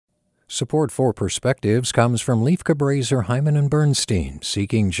Support for Perspectives comes from Leif Cabraser, Hyman and Bernstein,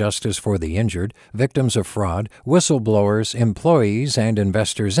 seeking justice for the injured, victims of fraud, whistleblowers, employees, and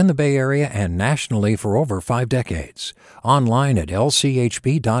investors in the Bay Area and nationally for over 5 decades. Online at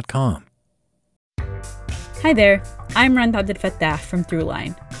lchb.com. Hi there, I'm Rand Abdel-Fattah from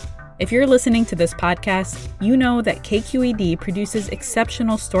Throughline. If you're listening to this podcast, you know that KQED produces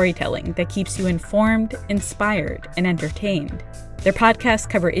exceptional storytelling that keeps you informed, inspired, and entertained. Their podcasts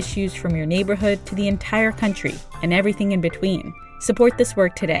cover issues from your neighborhood to the entire country and everything in between. Support this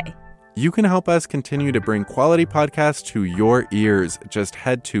work today. You can help us continue to bring quality podcasts to your ears. Just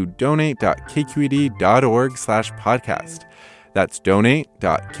head to donate.kqed.org/podcast. That's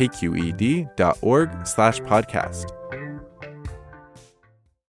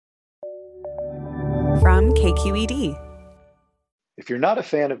donate.kqed.org/podcast. From KQED. If you're not a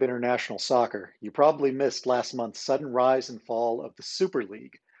fan of international soccer, you probably missed last month's sudden rise and fall of the Super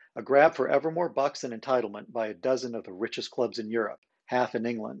League, a grab for ever more bucks and entitlement by a dozen of the richest clubs in Europe, half in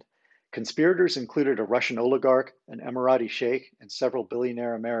England. Conspirators included a Russian oligarch, an Emirati sheikh, and several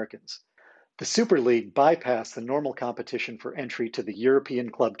billionaire Americans. The Super League bypassed the normal competition for entry to the European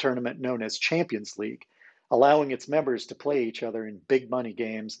club tournament known as Champions League, allowing its members to play each other in big money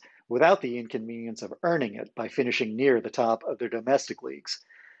games without the inconvenience of earning it by finishing near the top of their domestic leagues.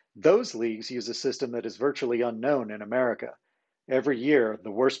 Those leagues use a system that is virtually unknown in America. Every year,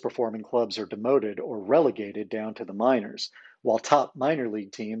 the worst performing clubs are demoted or relegated down to the minors, while top minor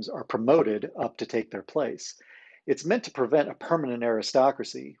league teams are promoted up to take their place. It's meant to prevent a permanent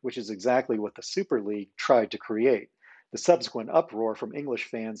aristocracy, which is exactly what the Super League tried to create. The subsequent uproar from English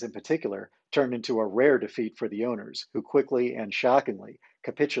fans in particular turned into a rare defeat for the owners, who quickly and shockingly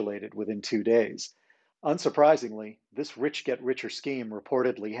capitulated within 2 days. Unsurprisingly, this rich-get-richer scheme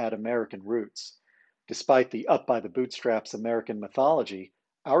reportedly had American roots. Despite the up-by-the-bootstraps American mythology,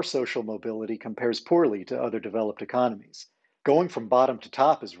 our social mobility compares poorly to other developed economies. Going from bottom to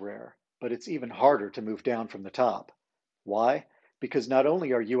top is rare, but it's even harder to move down from the top. Why? Because not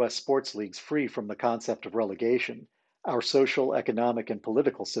only are U.S. sports leagues free from the concept of relegation, our social, economic, and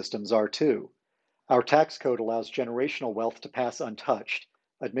political systems are too. Our tax code allows generational wealth to pass untouched.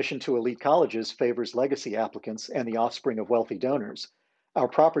 Admission to elite colleges favors legacy applicants and the offspring of wealthy donors. Our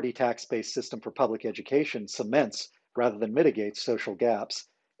property tax-based system for public education cements rather than mitigates social gaps.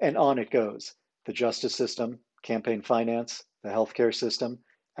 And on it goes. The justice system, campaign finance, the healthcare system,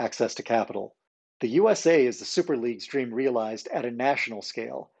 access to capital. The USA is the Super League's dream realized at a national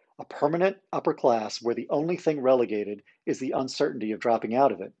scale. A permanent upper class where the only thing relegated is the uncertainty of dropping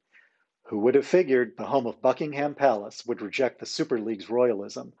out of it. Who would have figured the home of Buckingham Palace would reject the Super League's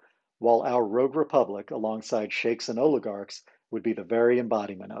royalism, while our rogue republic, alongside sheikhs and oligarchs, would be the very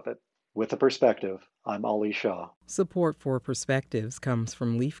embodiment of it. With a perspective, I'm Ali Shah. Support for Perspectives comes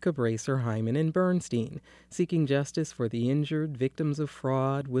from Leif Cabraser, Hyman and Bernstein, seeking justice for the injured, victims of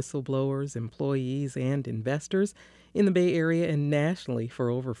fraud, whistleblowers, employees, and investors in the Bay Area and nationally for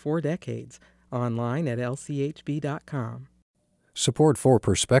over 4 decades. Online at lchb.com. Support for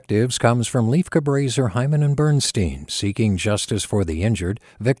Perspectives comes from Leif Cabraser, Hyman and Bernstein, seeking justice for the injured,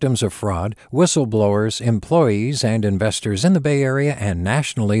 victims of fraud, whistleblowers, employees, and investors in the Bay Area and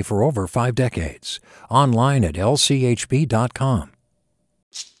nationally for over 5 decades. Online at lchb.com.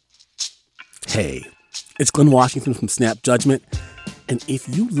 Hey, it's Glenn Washington from Snap Judgment, and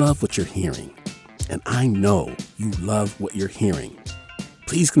if you love what you're hearing, and I know you love what you're hearing,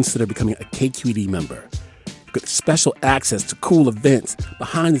 please consider becoming a KQED member. Get special access to cool events,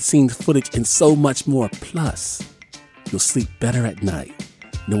 behind-the-scenes footage, and so much more. Plus, you'll sleep better at night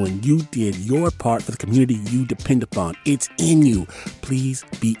knowing you did your part for the community you depend upon. It's in you. Please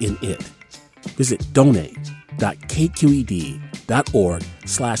be in it. Visit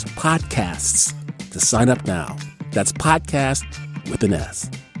donate.kqed.org/podcasts to sign up now. That's podcast with an S.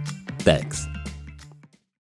 Thanks.